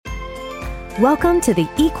Welcome to the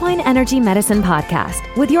Equine Energy Medicine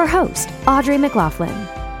Podcast with your host, Audrey McLaughlin.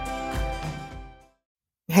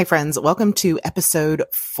 Hey friends, welcome to episode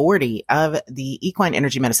 40 of the Equine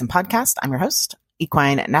Energy Medicine Podcast. I'm your host,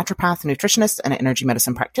 equine naturopath, nutritionist, and energy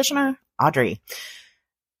medicine practitioner, Audrey.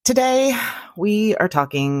 Today, we are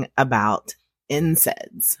talking about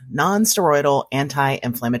NSAIDs, non-steroidal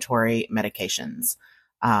anti-inflammatory medications.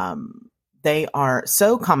 They are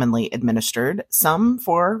so commonly administered, some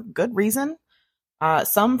for good reason,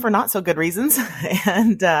 some for not so good reasons.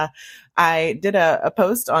 And I did a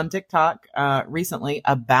post on TikTok recently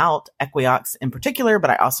about Equiox in particular, but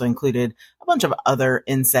I also included a bunch of other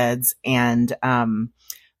NSAIDs. And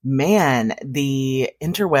man, the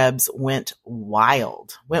interwebs went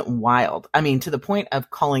wild. I mean, to the point of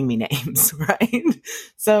calling me names, right?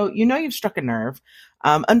 So, you've struck a nerve.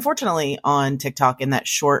 Unfortunately, on TikTok in that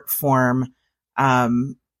short form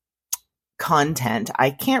content,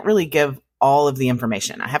 I can't really give all of the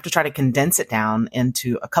information. I have to try to condense it down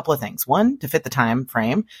into a couple of things. One, to fit the time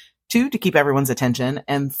frame. Two, to keep everyone's attention.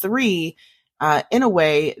 And three, in a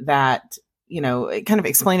way that, kind of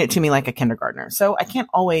explain it to me like a kindergartner. So I can't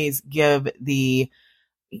always give the,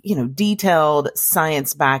 detailed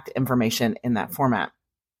science-backed information in that format.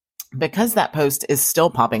 Because that post is still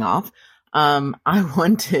popping off, I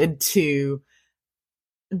wanted to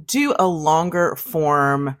do a longer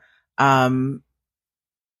form, a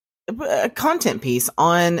content piece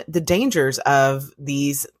on the dangers of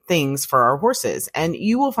these things for our horses. And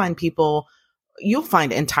you'll find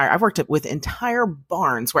I've worked with entire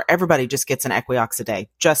barns where everybody just gets an Equiox a day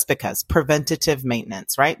just because preventative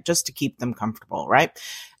maintenance, right? Just to keep them comfortable, right?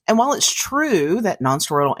 And while it's true that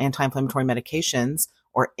non-steroidal anti-inflammatory medications,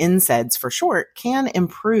 or NSAIDs for short, can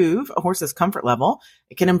improve a horse's comfort level.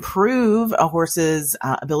 It can improve a horse's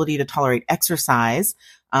ability to tolerate exercise.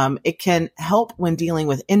 It can help when dealing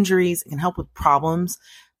with injuries. It can help with problems.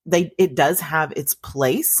 It does have its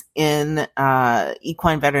place in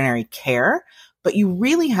equine veterinary care, but you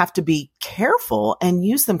really have to be careful and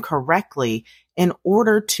use them correctly in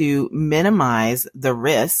order to minimize the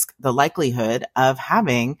risk, the likelihood of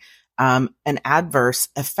having an adverse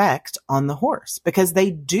effect on the horse, because they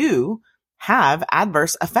do have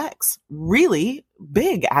adverse effects, really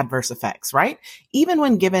big adverse effects, right? Even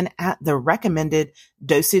when given at the recommended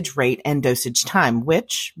dosage rate and dosage time,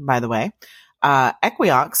 which, by the way,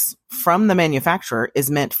 Equiox from the manufacturer is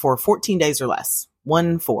meant for 14 days or less.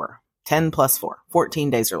 10 plus 4, 14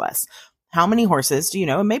 days or less. How many horses do you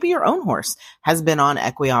know? Maybe your own horse has been on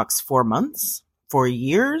Equiox for months, for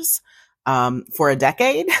years, for a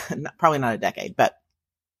decade, probably not a decade, but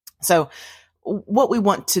so what we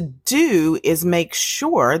want to do is make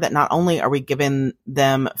sure that not only are we giving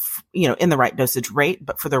them, in the right dosage rate,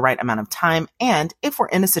 but for the right amount of time. And if we're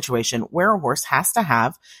in a situation where a horse has to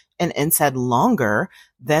have an NSAID longer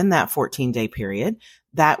than that 14-day period,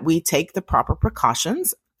 that we take the proper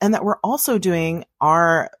precautions and that we're also doing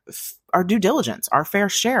our due diligence, our fair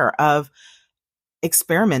share of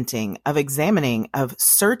experimenting, of examining, of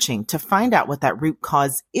searching to find out what that root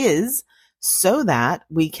cause is so that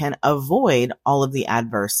we can avoid all of the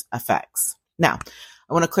adverse effects. Now,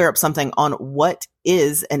 I want to clear up something on what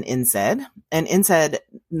is an NSAID. An NSAID,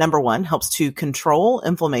 number one, helps to control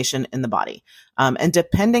inflammation in the body. And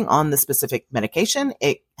depending on the specific medication,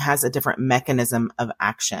 it has a different mechanism of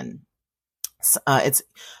action. It's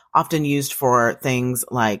often used for things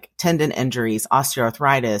like tendon injuries,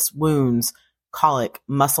 osteoarthritis, wounds, colic,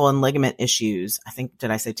 muscle and ligament issues. Did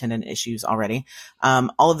I say tendon issues already?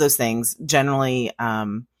 All of those things generally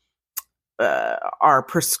are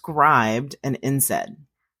prescribed an NSAID.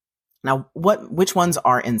 Now, which ones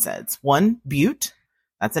are NSAIDs? One, bute,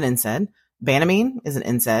 that's an NSAID. Banamine is an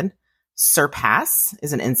NSAID. Surpass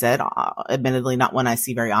is an NSAID, admittedly not one I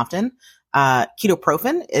see very often.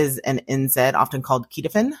 Ketoprofen is an NSAID, often called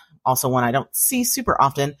Ketofen, also one I don't see super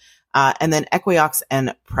often. And then Equiox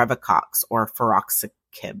and Previcox, or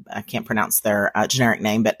Firoxicib. I can't pronounce their generic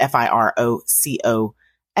name, but Firocoxib.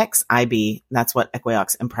 That's what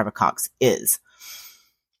Equiox and Previcox is.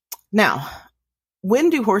 Now,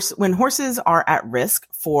 when horses are at risk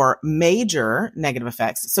for major negative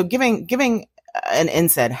effects, so giving an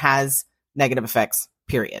NSAID has negative effects,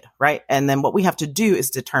 period, right? And then what we have to do is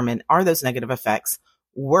determine, are those negative effects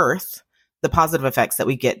worth the positive effects that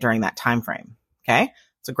we get during that time frame? Okay.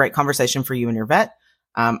 It's a great conversation for you and your vet.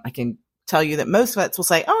 I can tell you that most vets will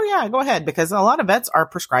say, oh yeah, go ahead, because a lot of vets are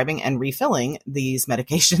prescribing and refilling these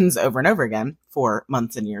medications over and over again for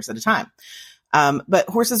months and years at a time. But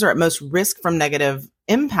horses are at most risk from negative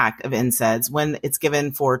impact of NSAIDs when it's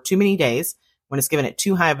given for too many days, when it's given at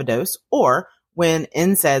too high of a dose, or when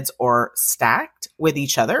NSAIDs are stacked with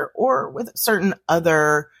each other or with certain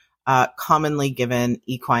other commonly given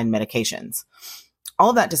equine medications.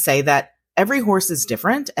 All of that to say that every horse is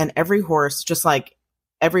different, and every horse, just like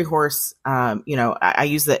every horse, I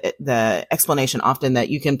use the explanation often that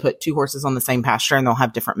you can put two horses on the same pasture and they'll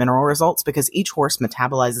have different mineral results because each horse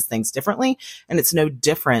metabolizes things differently, and it's no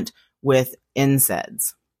different with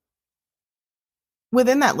NSAIDs.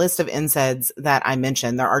 Within that list of NSAIDs that I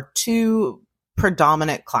mentioned, there are two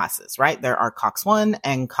predominant classes, right? There are COX-1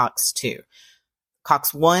 and COX-2.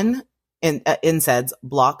 COX-1 NSAIDs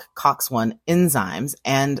block COX-1 enzymes,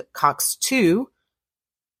 and COX-2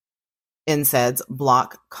 NSAIDs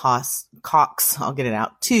block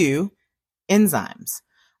COX-2 enzymes.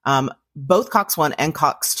 Both COX-1 and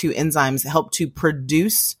COX-2 enzymes help to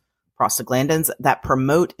produce prostaglandins that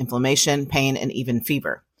promote inflammation, pain, and even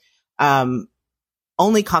fever.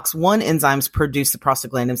 Only COX-1 enzymes produce the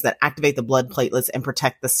prostaglandins that activate the blood platelets and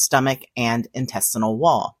protect the stomach and intestinal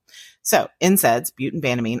wall. So NSAIDs,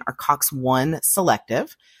 butanvanamine, are COX-1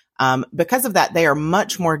 selective. Because of that, they are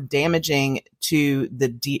much more damaging to the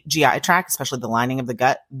GI tract, especially the lining of the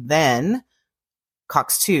gut, than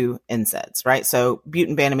COX-2 NSAIDs, right? So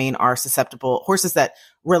butanvanamine are susceptible. Horses that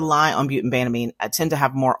rely on butanvanamine tend to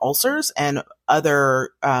have more ulcers and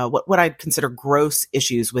other, what I'd consider gross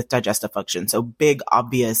issues with digestive function. So big,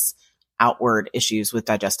 obvious outward issues with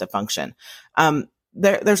digestive function.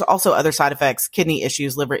 There's also other side effects, kidney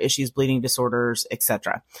issues, liver issues, bleeding disorders,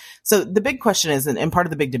 etc. So the big question is, and part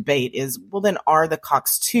of the big debate is, well, then are the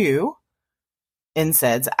COX-2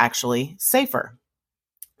 NSAIDs actually safer?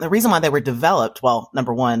 The reason why they were developed, well,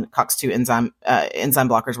 number one, COX-2 enzyme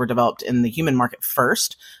blockers were developed in the human market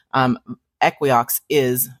first. Equiox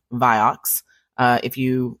is Vioxx. If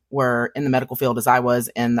you were in the medical field as I was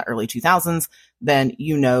in the early 2000s, then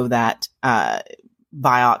you know that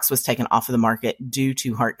Vioxx was taken off of the market due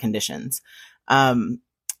to heart conditions. And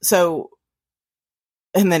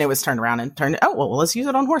then it was turned around and let's use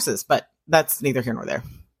it on horses, but that's neither here nor there.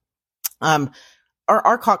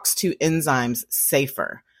 Are COX-2 enzymes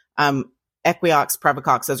safer? Equiox,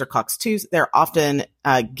 Previcox, those are COX-2s. They're often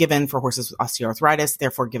given for horses with osteoarthritis,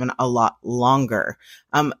 therefore given a lot longer.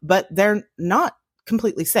 But they're not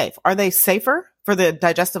completely safe. Are they safer for the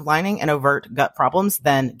digestive lining and overt gut problems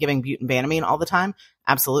than giving butanvanamine all the time?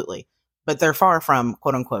 Absolutely. But they're far from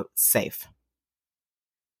quote unquote safe.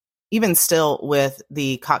 Even still with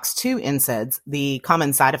the COX-2 NSAIDs, the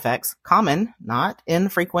common side effects, common, not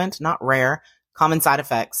infrequent, not rare, common side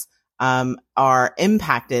effects are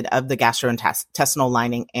impacted of the gastrointestinal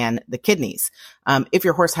lining and the kidneys. If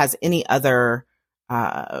your horse has any other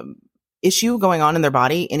issue going on in their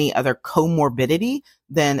body, any other comorbidity,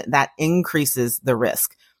 then that increases the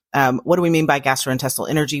risk. What do we mean by gastrointestinal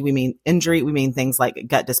injury? We mean things like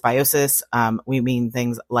gut dysbiosis. We mean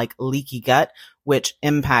things like leaky gut, which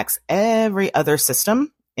impacts every other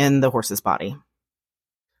system in the horse's body.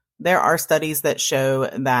 There are studies that show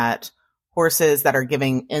that horses that are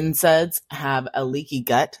giving NSAIDs have a leaky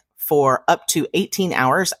gut for up to 18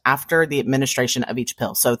 hours after the administration of each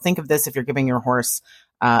pill. So think of this: if you're giving your horse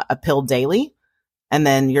a pill daily, and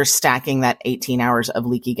then you're stacking that 18 hours of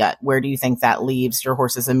leaky gut, where do you think that leaves your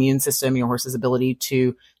horse's immune system, your horse's ability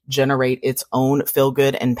to generate its own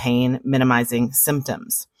feel-good and pain minimizing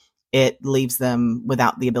symptoms? It leaves them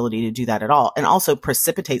without the ability to do that at all, and also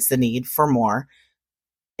precipitates the need for more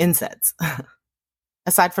NSAIDs.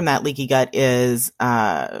 Aside from that, leaky gut is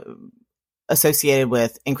associated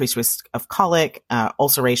with increased risk of colic,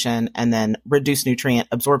 ulceration, and then reduced nutrient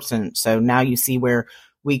absorption. So now you see where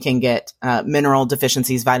we can get mineral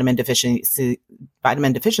deficiencies, vitamin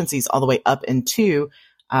deficiencies all the way up into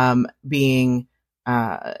being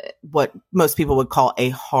what most people would call a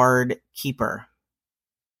hard keeper.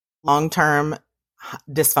 Long-term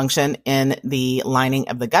dysfunction in the lining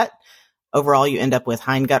of the gut. Overall, you end up with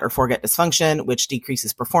hindgut or foregut dysfunction, which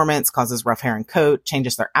decreases performance, causes rough hair and coat,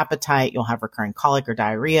 changes their appetite. You'll have recurring colic or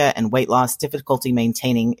diarrhea and weight loss, difficulty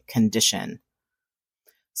maintaining condition.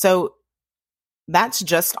 So that's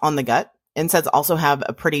just on the gut. NSAIDs also have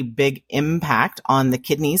a pretty big impact on the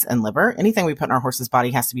kidneys and liver. Anything we put in our horse's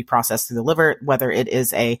body has to be processed through the liver, whether it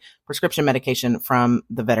is a prescription medication from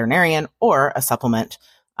the veterinarian or a supplement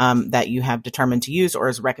that you have determined to use or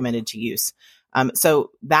is recommended to use.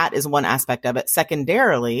 So that is one aspect of it.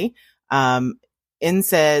 Secondarily,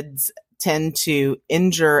 NSAIDs tend to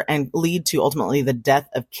injure and lead to ultimately the death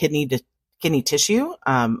of kidney tissue,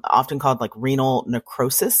 often called like renal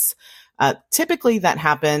necrosis. Typically that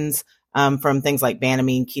happens from things like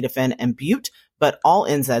banamine, ketofen, and bute, but all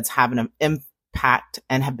NSAIDs have an impact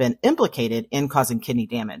and have been implicated in causing kidney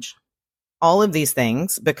damage. all of these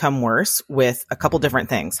things become worse with a couple different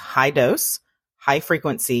things: high dose, high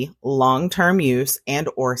frequency, long-term use, and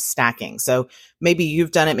or stacking. So maybe you've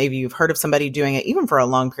done it. Maybe you've heard of somebody doing it even for a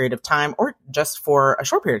long period of time or just for a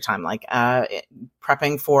short period of time, like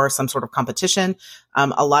prepping for some sort of competition.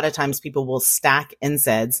 A lot of times people will stack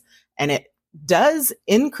NSAIDs, and it does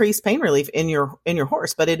increase pain relief in your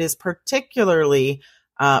horse, but it is particularly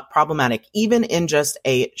problematic even in just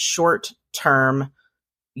a short-term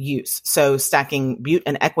use. So stacking bute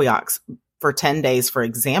and equiox for 10 days, for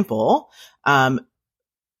example,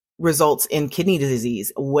 results in kidney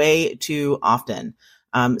disease way too often.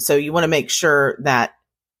 So you want to make sure that,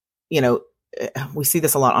 we see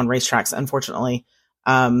this a lot on racetracks, unfortunately.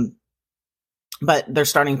 But they're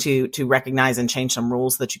starting to recognize and change some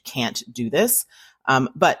rules that you can't do this.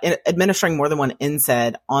 But administering more than one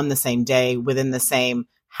NSAID on the same day within the same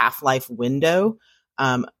half-life window,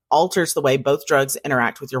 alters the way both drugs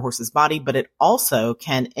interact with your horse's body, but it also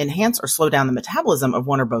can enhance or slow down the metabolism of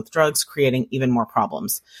one or both drugs, creating even more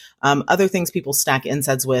problems. Other things people stack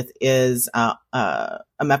NSAIDs with is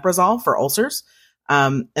omeprazole for ulcers.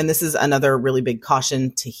 And this is another really big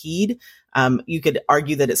caution to heed. You could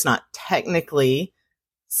argue that it's not technically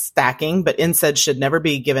stacking, but NSAIDs should never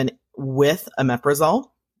be given with omeprazole,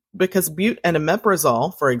 because bute and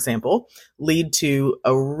omeprazole, for example, lead to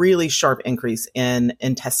a really sharp increase in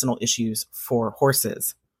intestinal issues for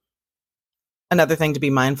horses. Another thing to be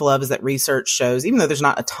mindful of is that research shows, even though there's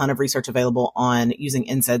not a ton of research available on using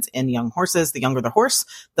NSAIDs in young horses, the younger the horse,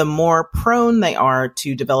 the more prone they are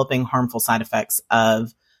to developing harmful side effects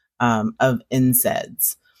of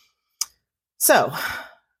NSAIDs. So,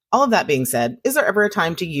 all of that being said, is there ever a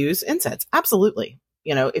time to use NSAIDs? Absolutely.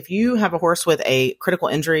 If you have a horse with a critical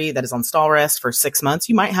injury that is on stall rest for 6 months,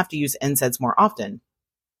 you might have to use NSAIDs more often.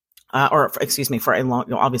 For a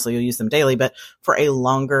long, obviously you'll use them daily, but for a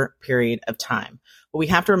longer period of time. What we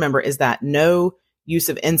have to remember is that no use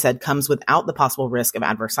of NSAID comes without the possible risk of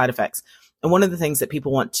adverse side effects. And one of the things that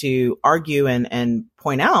people want to argue and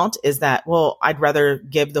point out is that, well, I'd rather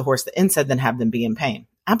give the horse the NSAID than have them be in pain.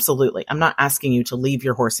 Absolutely. I'm not asking you to leave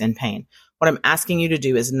your horse in pain. What I'm asking you to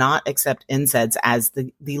do is not accept NSAIDs as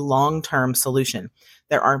the long-term solution.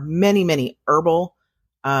 There are many, many herbal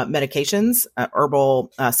medications,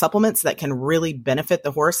 herbal supplements that can really benefit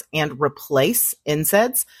the horse and replace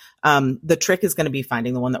NSAIDs. The trick is going to be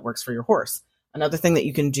finding the one that works for your horse. Another thing that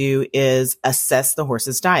you can do is assess the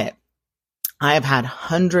horse's diet. I have had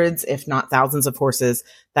hundreds, if not thousands, of horses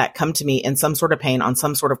that come to me in some sort of pain on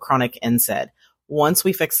some sort of chronic NSAID. Once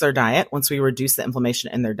we fix their diet, once we reduce the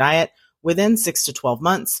inflammation in their diet, within 6 to 12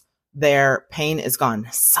 months, their pain is gone.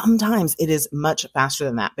 Sometimes it is much faster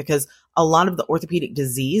than that, because a lot of the orthopedic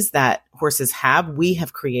disease that horses have, we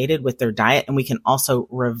have created with their diet, and we can also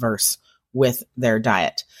reverse with their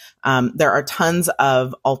diet. There are tons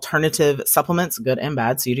of alternative supplements, good and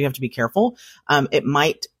bad, so you do have to be careful. It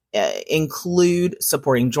might include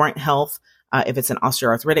supporting joint health. If it's an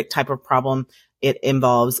osteoarthritic type of problem, it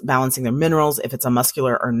involves balancing their minerals. If it's a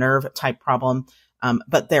muscular or nerve type problem,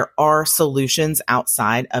 but there are solutions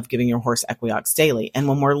outside of giving your horse Equiox daily. And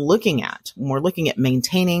when we're looking at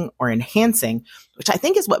maintaining or enhancing, which I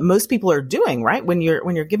think is what most people are doing, right? When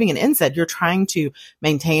you're giving an NSAID, you're trying to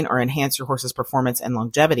maintain or enhance your horse's performance and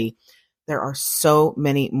longevity. There are so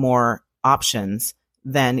many more options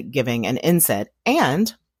than giving an NSAID,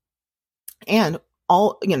 and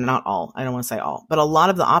all, not all, I don't want to say all, but a lot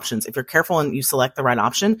of the options, if you're careful and you select the right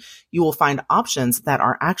option, you will find options that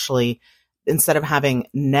are actually, instead of having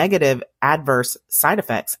negative adverse side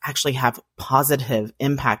effects, actually have positive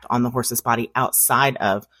impact on the horse's body outside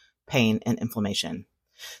of pain and inflammation.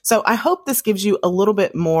 So I hope this gives you a little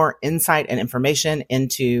bit more insight and information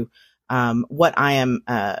into what I am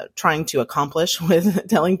trying to accomplish with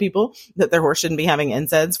telling people that their horse shouldn't be having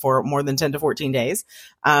NSAIDs for more than 10 to 14 days.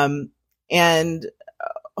 And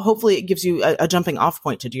hopefully it gives you a jumping off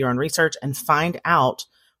point to do your own research and find out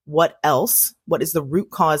what is the root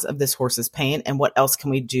cause of this horse's pain, and what else can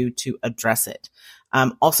we do to address it.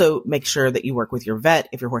 Also, make sure that you work with your vet.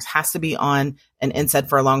 If your horse has to be on an NSAID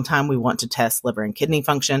for a long time, we want to test liver and kidney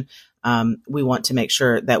function. We want to make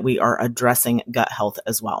sure that we are addressing gut health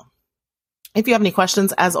as well. If you have any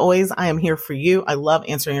questions, as always, I am here for you. I love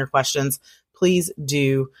answering your questions. Please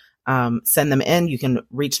do send them in. You can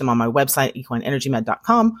reach them on my website,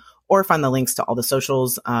 equineenergymed.com, or find the links to all the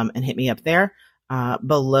socials and hit me up there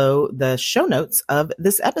below the show notes of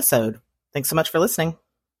this episode. Thanks so much for listening.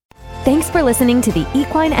 Thanks for listening to the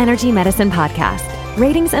Equine Energy Medicine Podcast.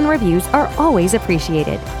 Ratings and reviews are always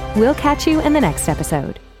appreciated. We'll catch you in the next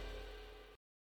episode.